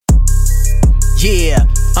Yeah,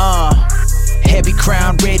 Heavy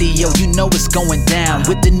Crown Radio, you know it's going down.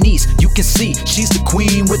 With Denise, you can see she's the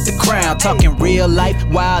queen with the crown. Talking real life,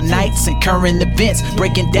 wild nights, and current events.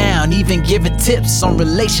 Breaking down, even giving tips on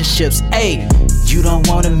relationships. Hey, you don't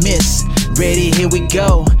wanna miss. Ready, here we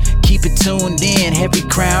go. Keep it tuned in, Heavy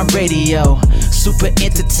Crown Radio. Super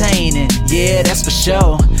entertaining, yeah, that's for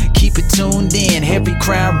sure. Keep it tuned in, Heavy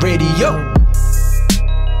Crown Radio.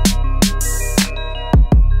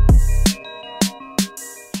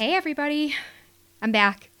 Hey everybody, I'm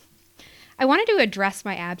back. I wanted to address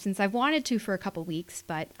my absence. I've wanted to for a couple weeks,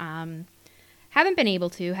 but haven't been able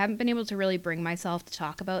to really bring myself to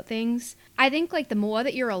talk about things. I think like the more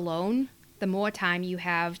that you're alone, the more time you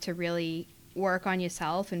have to really work on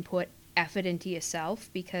yourself and put effort into yourself,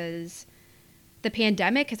 because the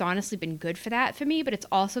pandemic has honestly been good for that for me, but it's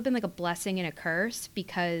also been like a blessing and a curse,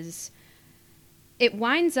 because it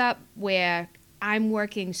winds up where I'm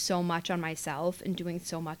working so much on myself and doing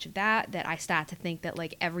so much of that I start to think that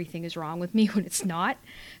like everything is wrong with me when it's not.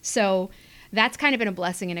 So that's kind of been a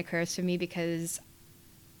blessing and a curse for me, because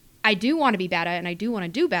I do want to be better and I do want to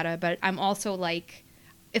do better, but I'm also like,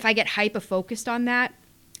 if I get hyper focused on that,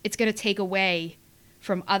 it's going to take away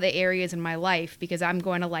from other areas in my life, because I'm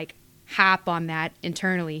going to like hop on that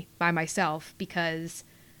internally by myself, because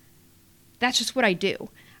that's just what I do.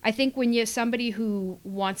 I think when you're somebody who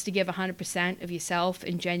wants to give 100% of yourself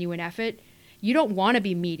in genuine effort, you don't want to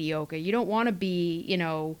be mediocre. You don't want to be,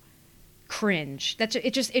 cringe.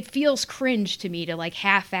 It feels cringe to me to like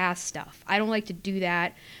half-ass stuff. I don't like to do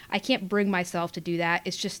that. I can't bring myself to do that.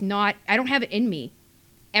 It's just not, I don't have it in me.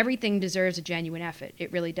 Everything deserves a genuine effort.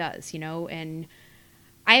 It really does, and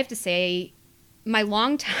I have to say my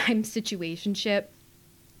long-time situationship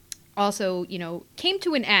also, came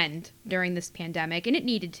to an end during this pandemic, and it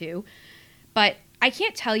needed to. But I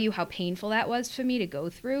can't tell you how painful that was for me to go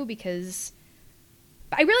through, because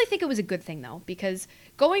I really think it was a good thing, though, because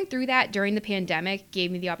going through that during the pandemic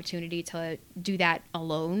gave me the opportunity to do that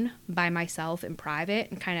alone by myself in private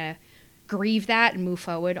and kind of grieve that and move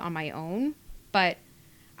forward on my own. But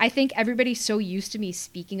I think everybody's so used to me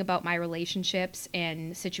speaking about my relationships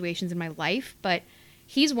and situations in my life, but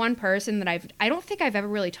he's one person that I don't think I've ever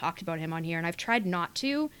really talked about him on here, and I've tried not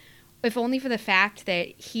to, if only for the fact that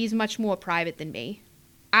he's much more private than me.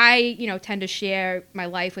 I, tend to share my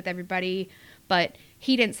life with everybody, but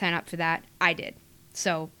he didn't sign up for that. I did.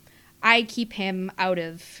 So I keep him out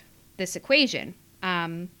of this equation.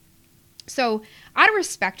 So out of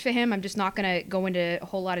respect for him, I'm just not going to go into a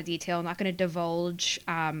whole lot of detail. I'm not going to divulge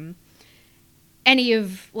any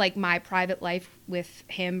of like my private life with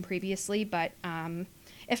him previously, but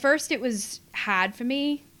at first it was hard for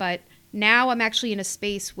me, but now I'm actually in a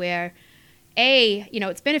space where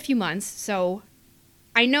it's been a few months, so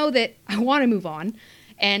I know that I want to move on,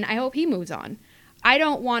 and I hope he moves on. I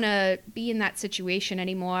don't want to be in that situation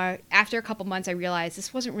anymore. After a couple months, I realized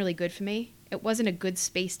this wasn't really good for me. It wasn't a good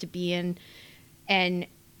space to be in, and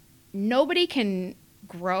nobody can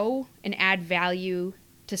grow and add value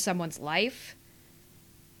to someone's life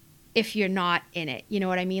if you're not in it. You know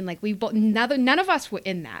what I mean? Like none of us were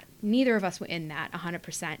in that. Neither of us were in that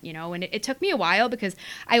 100%, and it took me a while, because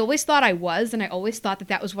I always thought I was, and I always thought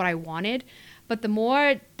that was what I wanted. But the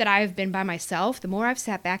more that I've been by myself, the more I've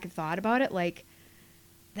sat back and thought about it, like,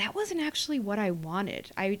 that wasn't actually what I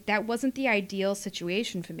wanted. That wasn't the ideal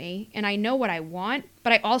situation for me. And I know what I want,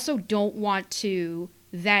 but I also don't want to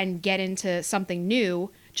then get into something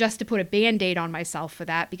new just to put a Band-Aid on myself for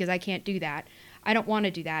that, because I can't do that. I don't want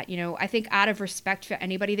to do that. I think out of respect for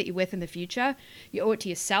anybody that you're with in the future, you owe it to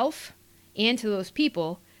yourself and to those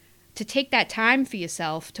people to take that time for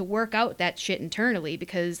yourself to work out that shit internally,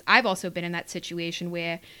 because I've also been in that situation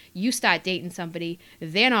where you start dating somebody,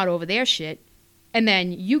 they're not over their shit, and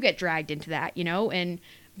then you get dragged into that, and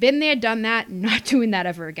been there, done that, not doing that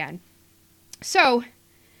ever again. So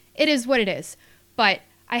it is what it is. But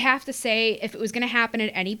I have to say, if it was going to happen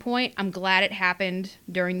at any point, I'm glad it happened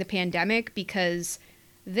during the pandemic, because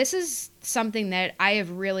this is something that I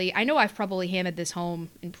know I've probably hammered this home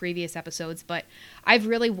in previous episodes, but I've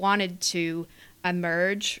really wanted to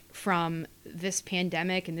emerge from this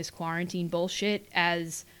pandemic and this quarantine bullshit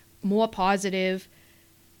as more positive,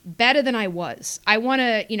 better than I was. I want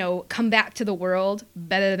to, come back to the world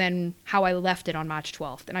better than how I left it on March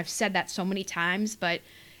 12th. And I've said that so many times, but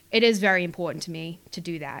it is very important to me to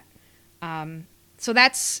do that. So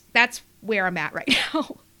that's where I'm at right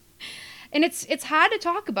now. And it's hard to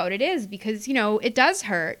talk about. It is, because, it does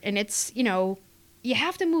hurt, and it's, you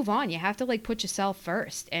have to move on. You have to put yourself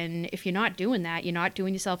first. And if you're not doing that, you're not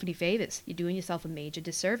doing yourself any favors. You're doing yourself a major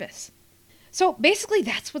disservice. So basically,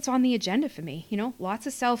 that's what's on the agenda for me. Lots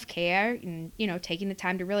of self-care and, taking the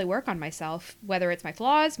time to really work on myself, whether it's my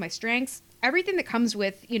flaws, my strengths, everything that comes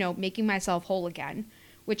with, making myself whole again,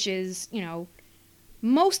 which is,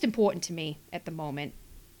 most important to me at the moment.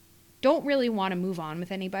 Don't really want to move on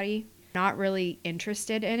with anybody. Not really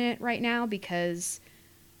interested in it right now because,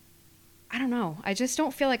 I don't know, I just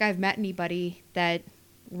don't feel like I've met anybody that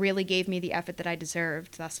really gave me the effort that I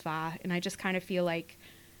deserved thus far. And I just kind of feel like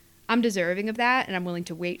I'm deserving of that and I'm willing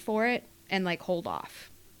to wait for it and like hold off.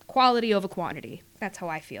 Quality over quantity. That's how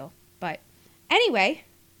I feel. But anyway,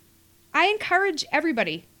 I encourage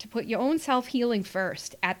everybody to put your own self-healing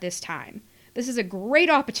first at this time. This is a great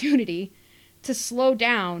opportunity to slow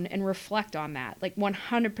down and reflect on that, like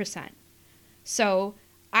 100%. So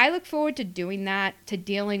I look forward to doing that, to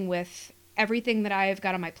dealing with everything that I've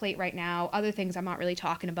got on my plate right now, other things I'm not really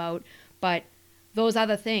talking about, but those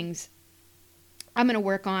other things I'm going to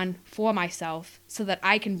work on for myself so that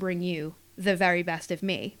I can bring you the very best of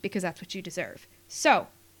me, because that's what you deserve. So,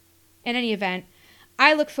 in any event,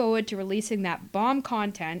 I look forward to releasing that bomb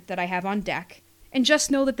content that I have on deck, and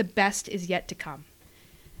just know that the best is yet to come.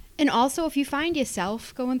 And also, if you find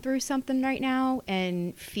yourself going through something right now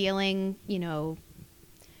and feeling the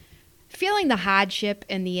hardship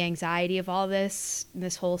and the anxiety of all this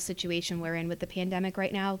whole situation we're in with the pandemic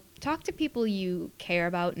right now, talk to people you care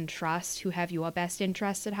about and trust who have your best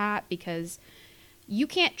interests at heart, because you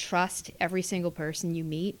can't trust every single person you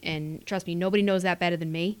meet. And trust me, nobody knows that better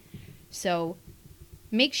than me. So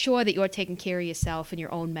make sure that you're taking care of yourself and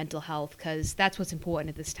your own mental health, because that's what's important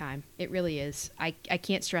at this time. It really is. I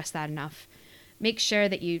can't stress that enough. Make sure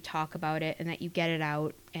that you talk about it and that you get it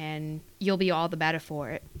out, and you'll be all the better for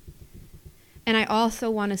it. And I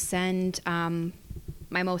also want to send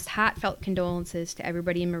my most heartfelt condolences to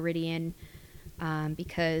everybody in Meridian,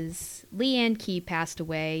 because Leanne Key passed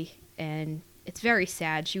away, and it's very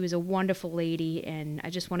sad. She was a wonderful lady, and I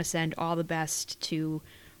just want to send all the best to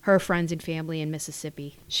her friends and family in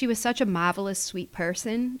Mississippi. She was such a marvelous, sweet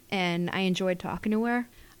person, and I enjoyed talking to her.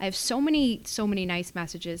 I have so many nice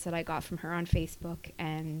messages that I got from her on Facebook,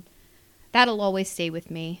 and that'll always stay with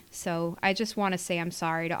me. So I just want to say I'm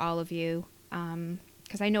sorry to all of you.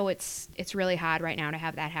 Because I know it's really hard right now to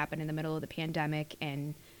have that happen in the middle of the pandemic,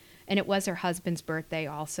 and it was her husband's birthday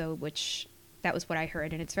also, which that was what I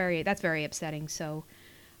heard, and that's very upsetting. So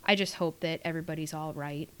I just hope that everybody's all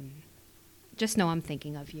right, and just know I'm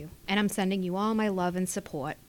thinking of you, and I'm sending you all my love and support.